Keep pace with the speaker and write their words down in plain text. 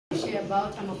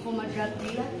about. I'm a former drug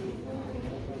dealer.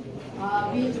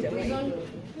 Been to prison.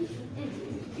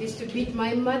 Used to beat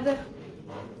my mother.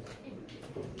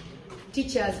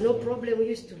 Teachers, no problem, we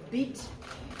used to beat.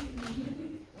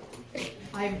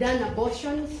 I've done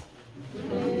abortions.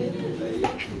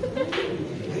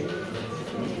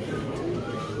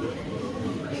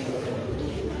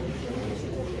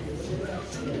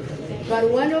 But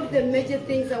one of the major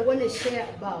things I want to share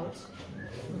about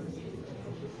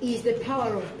is the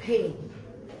power of pain.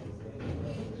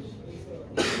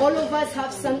 All of us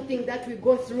have something that we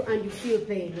go through and you feel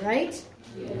pain, right?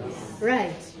 Yes.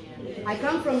 Right. I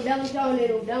come from downtown in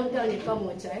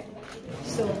Kamocha,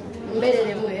 so I'm better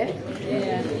than where.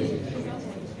 Yeah.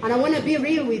 And I want to be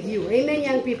real with you. Amen,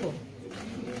 young people.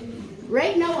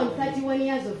 Right now I'm 31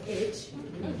 years of age.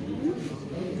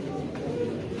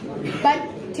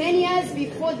 But 10 years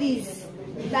before this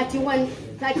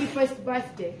 31st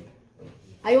birthday,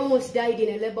 I almost died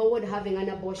in a labor ward having an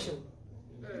abortion.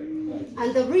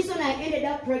 And the reason I ended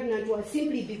up pregnant was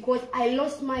simply because I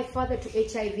lost my father to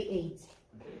HIV/AIDS.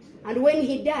 And when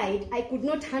he died, I could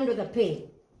not handle the pain.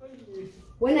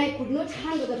 When I could not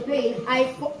handle the pain,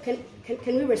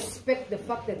 can we respect the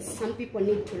fact that some people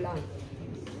need to learn?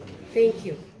 Thank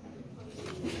you.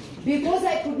 Because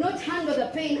I could not handle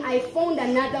the pain, I found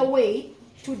another way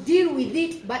to deal with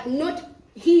it, but not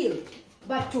heal,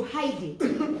 but to hide it.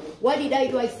 What did I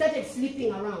do? I started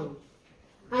sleeping around.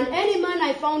 And any man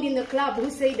I found in the club who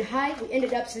said hi, we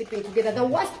ended up sleeping together. The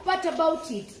worst part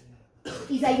about it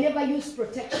is I never used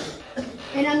protection.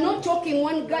 And I'm not talking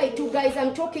one guy, two guys,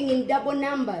 I'm talking in double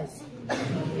numbers.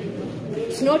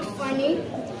 It's not funny.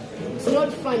 It's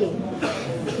not funny.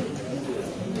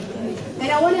 And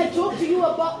I want to talk to you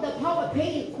about the power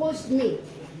pain caused me.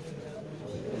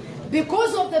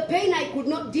 Because of the pain I could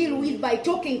not deal with by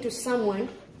talking to someone,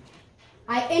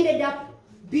 I ended up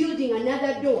building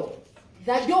another door.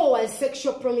 The door was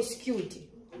sexual promiscuity.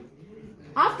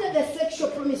 After the sexual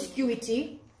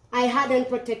promiscuity, I had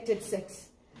unprotected sex.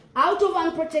 Out of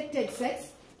unprotected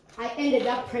sex, I ended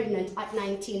up pregnant at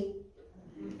 19.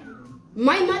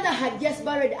 My mother had just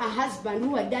buried a husband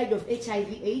who had died of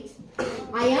HIV/AIDS.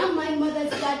 I am my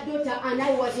mother's third daughter, and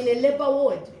I was in a labor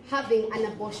ward having an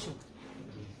abortion.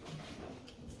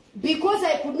 Because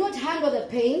I could not handle the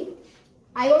pain,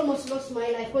 I almost lost my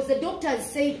life. Because the doctors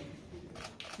said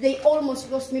they almost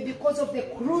lost me because of the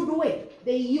crude way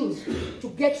they used to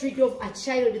get rid of a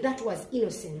child that was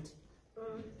innocent.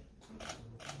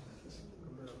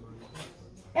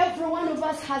 Every one of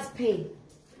us has pain.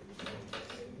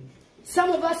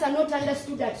 Some of us are not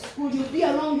understood at school. You'll be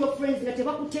around your friends.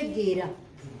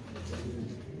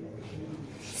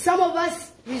 Some of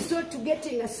us resort to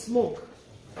getting a smoke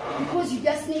because you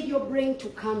just need your brain to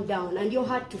calm down and your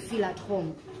heart to feel at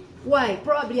home. Why?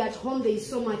 Probably at home there is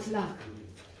so much lack.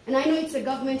 And I know it's a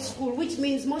government school, which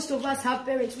means most of us have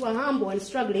parents who are humble and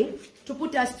struggling to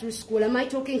put us through school. Am I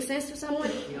talking sense to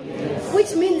someone? Yes.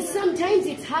 Which means sometimes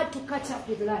it's hard to catch up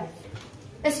with life.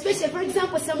 Especially, for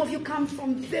example, some of you come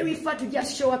from very far to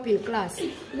just show up in class.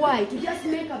 Why? To just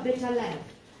make a better life.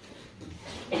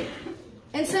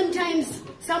 And sometimes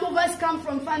some of us come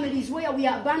from families where we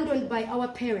are abandoned by our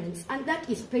parents, and that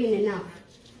is pain enough.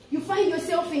 You find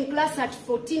yourself in class at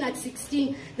 14, at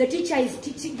 16, the teacher is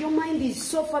teaching, your mind is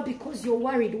so far because you're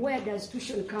worried. Where does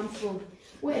tuition come from?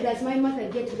 Where does my mother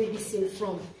get medicine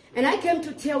from? And I came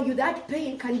to tell you that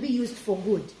pain can be used for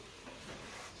good.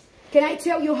 Can I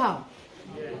tell you how?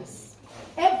 Yes.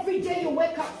 Every day you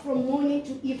wake up from morning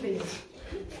to evening.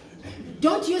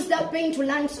 Don't use that pain to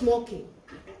learn smoking.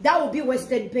 That will be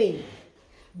wasted pain.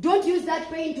 Don't use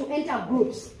that pain to enter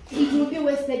groups. It will be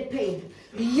wasted pain.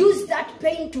 Use that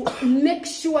pain to make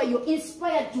sure you're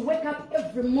inspired to wake up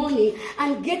every morning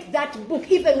and get that book.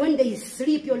 Even when they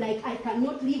sleep, you're like, I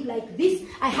cannot live like this.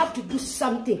 I have to do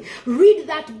something. Read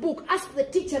that book. Ask the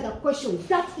teacher the question.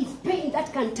 That is pain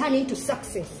that can turn into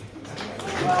success.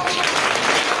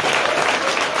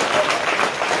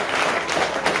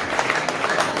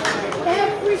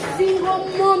 Every single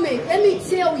moment, let me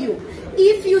tell you,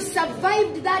 if you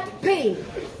survived that pain,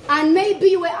 and maybe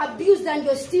you were abused and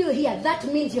you're still here, that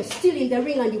means you're still in the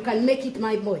ring and you can make it,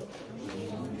 my boy.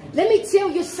 Let me tell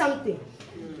you something.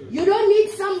 You don't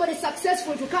need somebody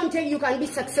successful to come tell you you can be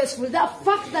successful. The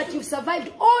fact that you've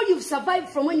survived all you've survived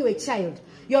from when you were a child,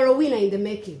 you're a winner in the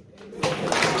making. And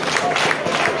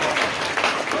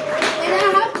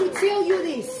I have to tell you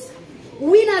this.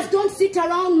 Winners don't sit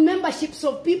around memberships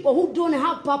of people who don't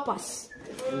have purpose.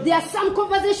 There are some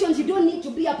conversations you don't need to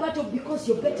be a part of because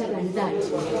you're better than that.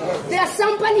 There are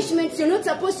some punishments you're not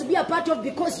supposed to be a part of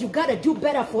because you gotta do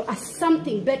better for a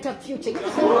something better future. And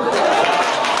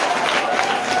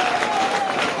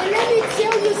let me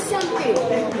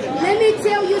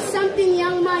tell you something,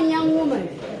 young man, young woman.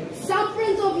 Some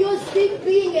friends of yours think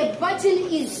being a virgin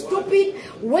is stupid.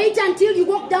 Wait until you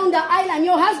walk down the aisle and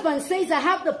your husband says, I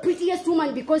have the prettiest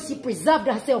woman because she preserved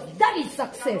herself. That is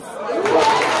success.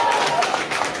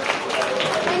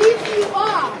 And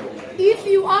if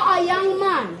you are a young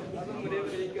man,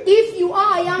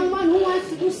 who wants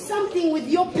to do something with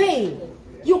your pain,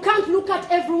 you can't look at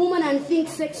every woman and think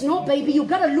sex. No, baby, you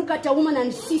gotta look at a woman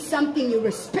and see something you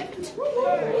respect.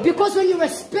 Because when you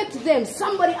respect them,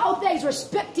 somebody out there is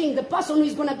respecting the person who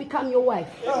is gonna become your wife.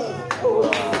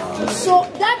 So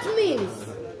that means,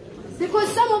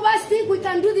 because some of us think we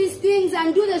can do these things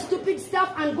and do the stupid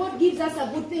stuff and God gives us a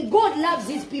good thing. God loves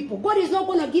his people. God is not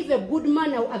gonna give a good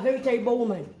man a very terrible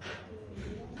woman.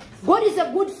 God is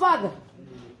a good father.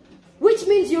 Which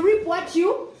means you reap what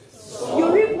you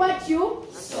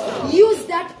use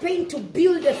that pain to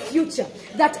build a future.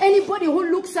 That anybody who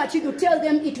looks at you, you tell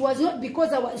them it was not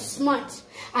because I was smart.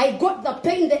 I got the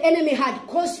pain the enemy had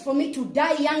caused for me to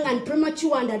die young and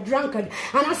premature and a drunkard.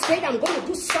 And I said, I'm going to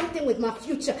do something with my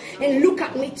future. And look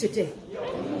at me today.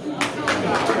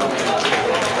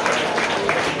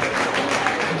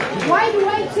 Why do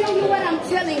I tell you what I'm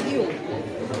telling you?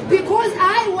 Because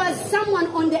I was someone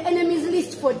on the enemy's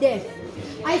list for death.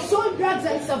 I sold drugs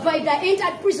and survived. I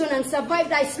entered prison and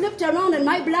survived. I slept around and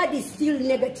my blood is still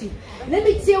negative. Let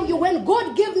me tell you, when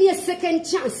God gave me a second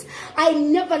chance, I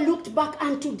never looked back.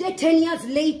 And today, 10 years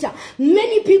later,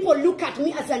 many people look at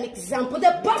me as an example.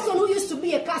 The person who used to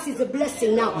be a curse is a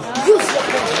blessing now. Use your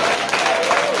person.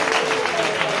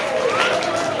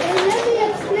 And let me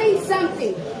explain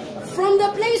something. From the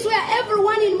place where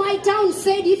everyone in my town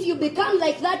said, if you become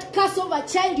like that curse of a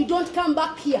child, you don't come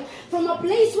back here. From a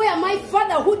place where my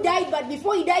father, who died, but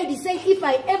before he died, he said, if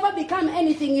I ever become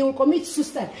anything, he will commit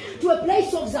suicide. To a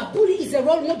place of Zaburi is a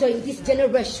role model in this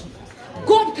generation.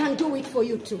 God can do it for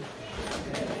you too.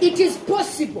 It is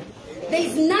possible. There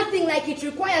is nothing like it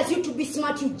requires you to be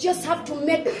smart. You just have to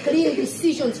make clean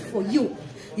decisions for you.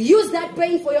 Use that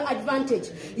pain for your advantage.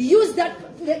 Use that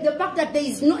the fact that there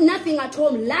is nothing at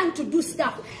home. Learn to do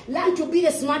stuff. Learn to be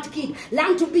the smart kid.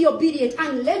 Learn to be obedient.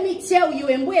 And let me tell you,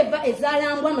 you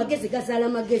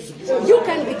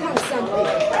can become something.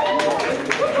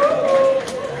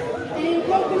 And in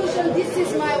conclusion, this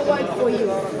is my word for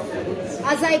you.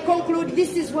 As I conclude,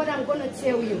 this is what I'm going to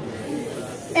tell you.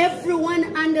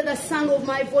 Everyone under the sound of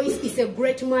my voice is a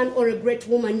great man or a great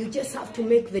woman. You just have to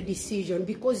make the decision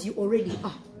because you already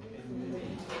are.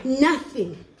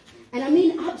 Nothing. And I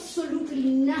mean absolutely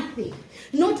nothing.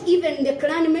 Not even the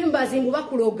clan members in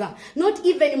Wakuloga. Not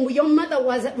even your mother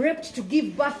was raped to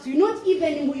give birth to you. Not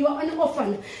even you are an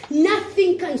orphan.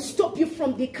 Nothing can stop you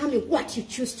from becoming what you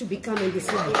choose to become in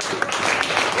this life.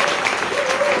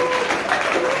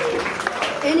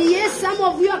 And yes, some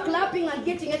of you are clapping and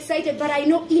getting excited, but I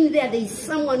know in there is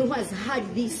someone who has heard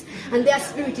this and their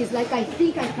spirit is like, I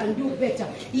think I can do better.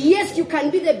 Yes, you can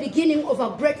be the beginning of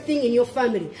a great thing in your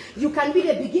family. You can be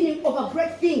the beginning of a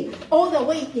great thing all the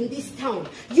way in this town.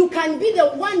 You can be the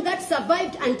one that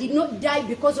survived and did not die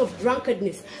because of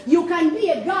drunkenness. You can be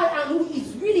a girl who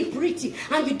is really pretty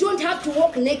and you don't have to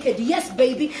walk naked. Yes,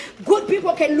 baby, good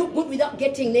people can look good without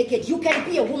getting naked. You can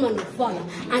be a woman of valor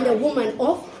and a woman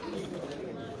of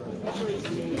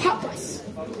purpose.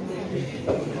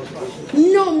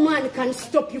 No man can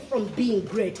stop you from being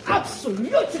great.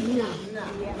 Absolutely not.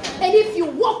 And if you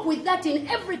walk with that in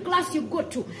every class you go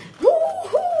to,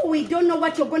 we don't know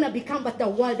what you're going to become, but the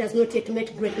world does not yet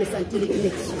met greatness until it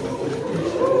makes you.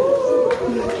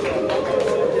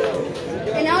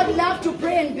 And I would love to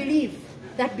pray and believe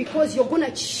that because you're going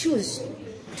to choose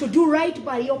to do right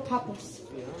by your purpose,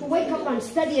 to wake up and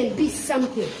study and be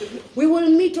something. We will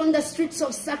meet on the streets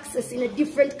of success in a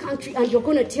different country and you're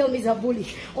going to tell me, Zabuli,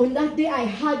 on that day I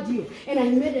heard you and I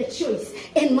made a choice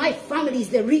and my family is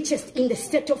the richest in the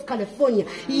state of California.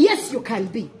 Yes, you can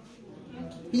be.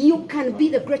 You can be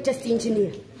the greatest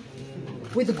engineer.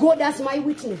 With God as my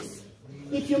witness.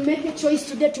 If you make a choice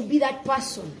today to be that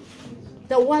person,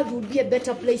 the world would be a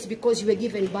better place because you were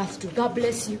given birth to. God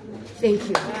bless you. Thank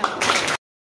you.